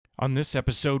On this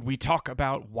episode, we talk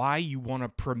about why you want to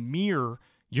premiere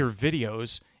your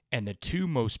videos and the two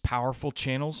most powerful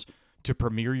channels to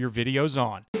premiere your videos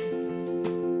on.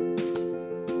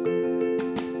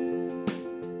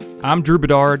 I'm Drew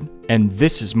Bedard, and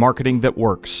this is Marketing That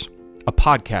Works, a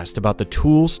podcast about the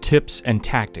tools, tips, and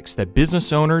tactics that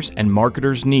business owners and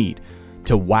marketers need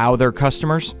to wow their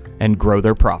customers and grow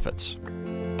their profits.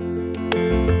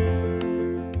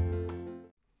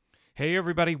 Hey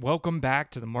everybody, welcome back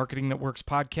to the Marketing That Works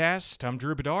podcast. I'm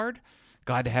Drew Bedard.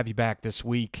 Glad to have you back this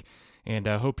week, and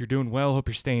I hope you're doing well. Hope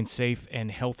you're staying safe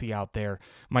and healthy out there.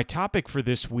 My topic for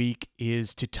this week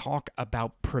is to talk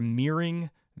about premiering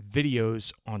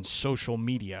videos on social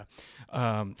media.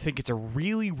 I think it's a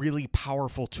really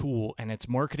powerful tool, and it's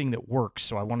marketing that works.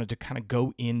 So I wanted to kind of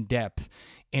go in depth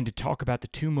and to talk about the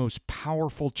two most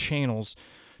powerful channels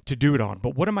to do it on.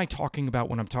 But what am I talking about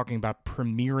when I'm talking about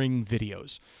premiering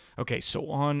videos? Okay,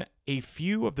 so on a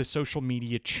few of the social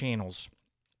media channels,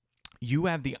 you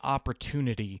have the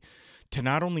opportunity to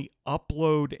not only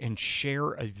upload and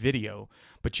share a video,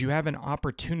 but you have an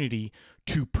opportunity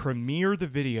to premiere the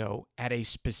video at a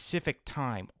specific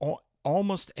time,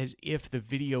 almost as if the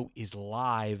video is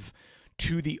live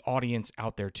to the audience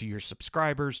out there, to your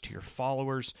subscribers, to your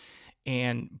followers.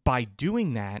 And by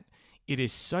doing that, it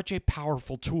is such a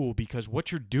powerful tool because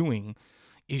what you're doing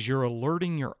is you're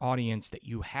alerting your audience that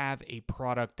you have a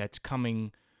product that's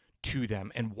coming to them.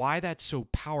 And why that's so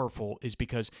powerful is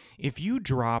because if you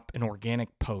drop an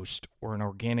organic post or an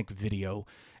organic video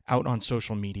out on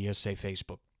social media, say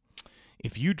Facebook,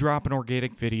 if you drop an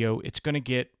organic video, it's going to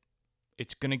get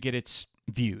its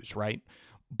views, right?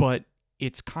 But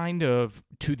it's kind of,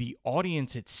 to the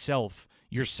audience itself,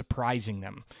 you're surprising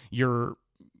them.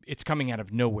 It's coming out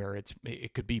of nowhere.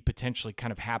 It could be potentially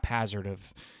kind of haphazard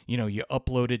of, you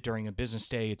upload it during a business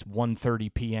day, it's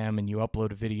 1:30 p.m. and you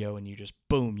upload a video and you just,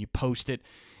 boom, you post it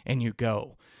and you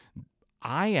go.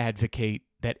 I advocate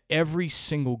that every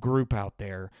single group out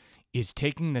there is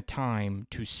taking the time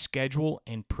to schedule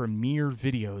and premiere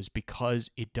videos because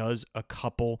it does a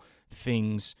couple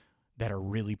things that are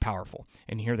really powerful.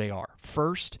 And here they are.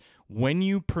 First, when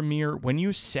you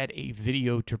set a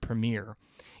video to premiere,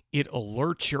 it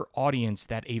alerts your audience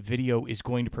that a video is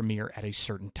going to premiere at a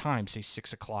certain time, say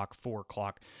 6 o'clock, 4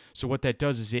 o'clock. So what that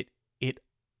does is it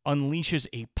unleashes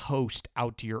a post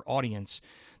out to your audience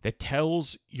that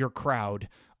tells your crowd,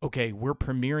 okay, we're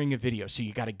premiering a video. So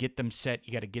you got to get them set,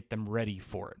 you got to get them ready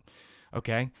for it.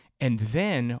 Okay. And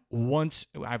then once,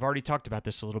 I've already talked about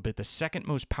this a little bit, the second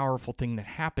most powerful thing that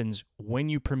happens when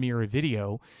you premiere a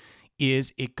video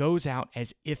is it goes out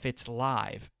as if it's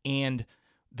live. And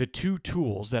the two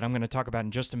tools that I'm going to talk about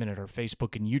in just a minute are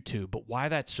Facebook and YouTube. But why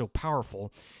that's so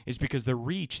powerful is because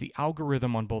the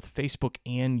algorithm on both Facebook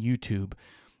and YouTube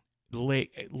lay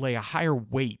a higher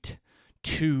weight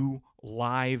to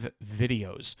live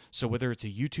videos. So whether it's a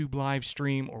YouTube live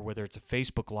stream or whether it's a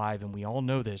Facebook live, and we all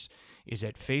know this, is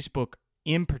that Facebook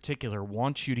in particular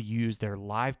wants you to use their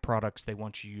live products. They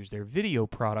want you to use their video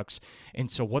products.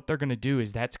 And so what they're going to do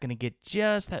is that's going to get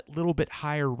just that little bit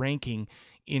higher ranking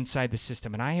inside the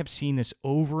system. And I have seen this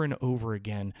over and over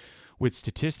again with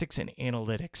statistics and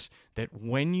analytics, that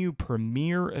when you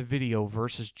premiere a video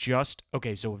versus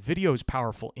so a video is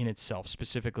powerful in itself,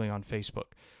 specifically on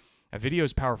Facebook. A video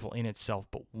is powerful in itself,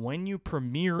 but when you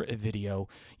premiere a video,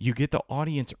 you get the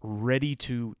audience ready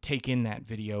to take in that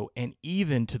video, and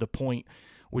even to the point,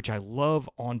 which I love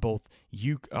on both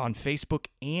on Facebook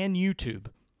and YouTube,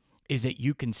 is that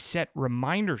you can set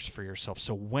reminders for yourself.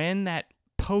 So when that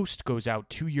post goes out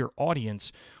to your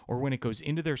audience, or when it goes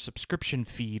into their subscription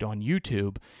feed on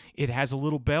YouTube, it has a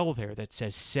little bell there that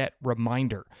says set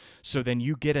reminder. So then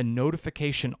you get a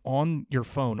notification on your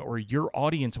phone, or your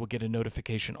audience will get a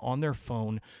notification on their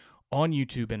phone on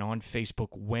YouTube and on Facebook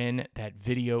when that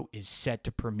video is set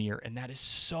to premiere. And that is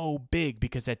so big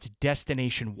because that's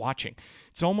destination watching.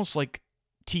 It's almost like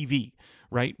TV,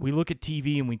 right? We look at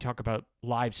TV and we talk about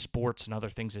live sports and other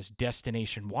things as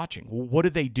destination watching. Well, what do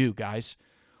they do, guys?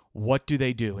 What do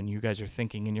they do? And you guys are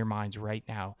thinking in your minds right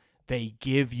now, they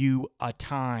give you a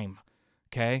time,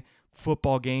 okay?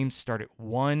 Football games start at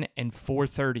 1 and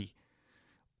 4:30.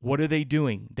 What are they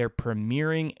doing? They're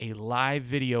premiering a live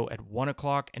video at 1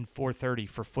 o'clock and 4:30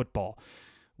 for football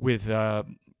with,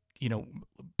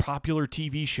 popular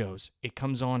TV shows. It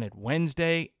comes on at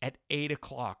Wednesday at 8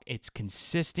 o'clock. It's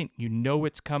consistent. You know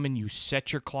it's coming. You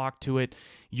set your clock to it.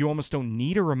 You almost don't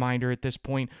need a reminder at this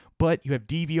point, but you have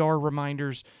DVR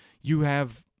reminders. You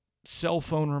have cell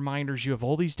phone reminders. You have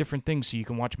all these different things so you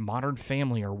can watch Modern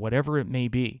Family or whatever it may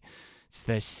be. It's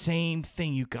the same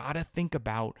thing. You got to think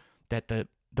about that the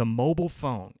the mobile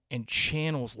phone and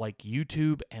channels like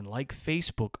YouTube and like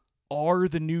Facebook are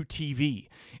the new TV,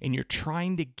 and you're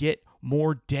trying to get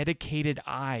more dedicated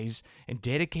eyes and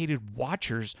dedicated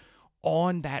watchers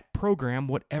on that program,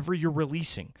 whatever you're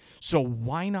releasing. So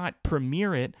why not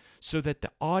premiere it so that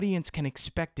the audience can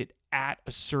expect it at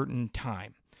a certain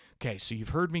time? Okay, so you've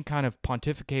heard me kind of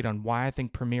pontificate on why I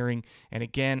think premiering, and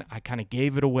again, I kind of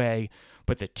gave it away,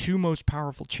 but the two most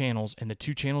powerful channels and the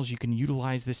two channels you can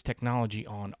utilize this technology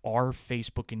on are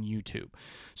Facebook and YouTube.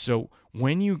 So I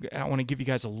want to give you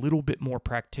guys a little bit more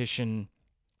practitioner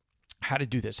how to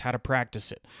do this, how to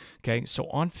practice it. Okay, so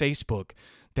on Facebook,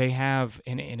 they have,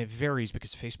 and it varies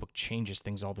because Facebook changes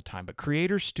things all the time, but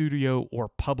Creator Studio or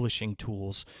publishing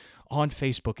tools on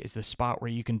Facebook is the spot where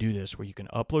you can do this, where you can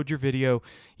upload your video,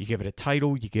 you give it a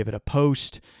title, you give it a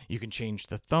post, you can change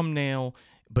the thumbnail,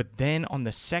 but then on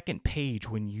the second page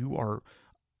when you're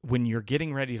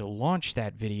getting ready to launch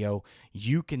that video,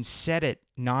 you can set it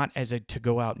not as to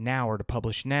go out now or to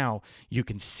publish now. You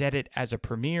can set it as a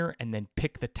premiere and then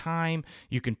pick the time.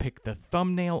 You can pick the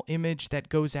thumbnail image that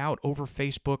goes out over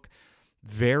Facebook.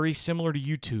 Very similar to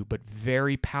YouTube, but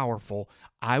very powerful.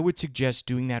 I would suggest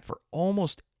doing that for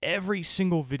almost every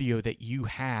single video that you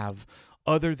have,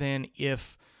 other than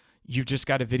if you've just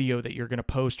got a video that you're going to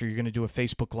post or you're going to do a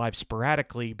Facebook Live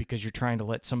sporadically because you're trying to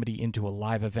let somebody into a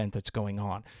live event that's going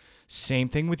on. Same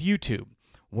thing with YouTube.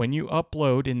 When you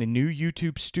upload in the new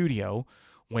YouTube Studio,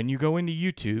 when you go into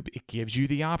YouTube, it gives you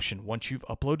the option. Once you've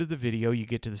uploaded the video, you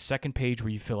get to the second page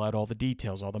where you fill out all the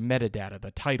details, all the metadata,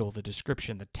 the title, the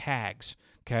description, the tags,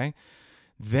 okay?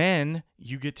 Then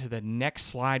you get to the next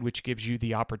slide, which gives you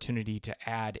the opportunity to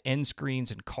add end screens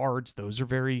and cards. Those are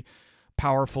very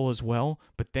powerful as well.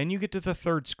 But then you get to the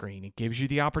third screen. It gives you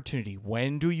the opportunity.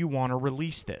 When do you want to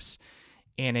release this?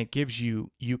 And it gives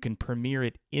you can premiere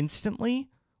it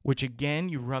instantly, which again,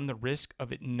 you run the risk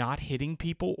of it not hitting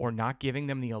people or not giving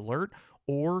them the alert,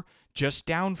 or just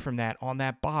down from that on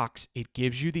that box, it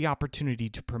gives you the opportunity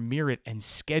to premiere it and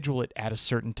schedule it at a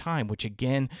certain time, which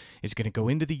again is going to go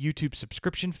into the YouTube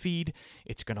subscription feed.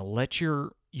 It's going to let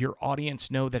your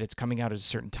audience know that it's coming out at a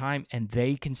certain time, and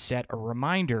they can set a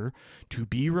reminder to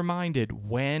be reminded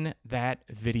when that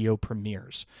video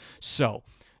premieres. So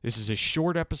this is a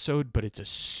short episode, but it's a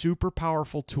super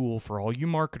powerful tool for all you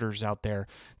marketers out there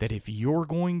that if you're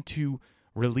going to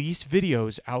release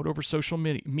videos out over social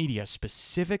media,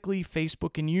 specifically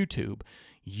Facebook and YouTube,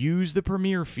 use the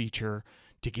premiere feature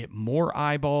to get more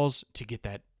eyeballs, to get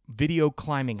that video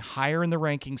climbing higher in the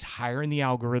rankings, higher in the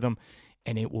algorithm,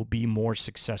 and it will be more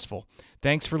successful.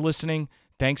 Thanks for listening.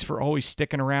 Thanks for always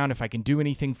sticking around. If I can do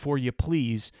anything for you,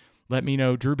 please let me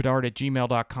know.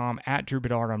 drewbedard@gmail.com,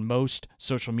 @drewbedard on most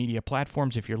social media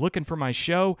platforms. If you're looking for my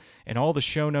show and all the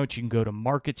show notes, you can go to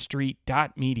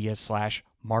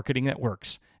marketstreet.media/marketing that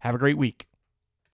works. Have a great week.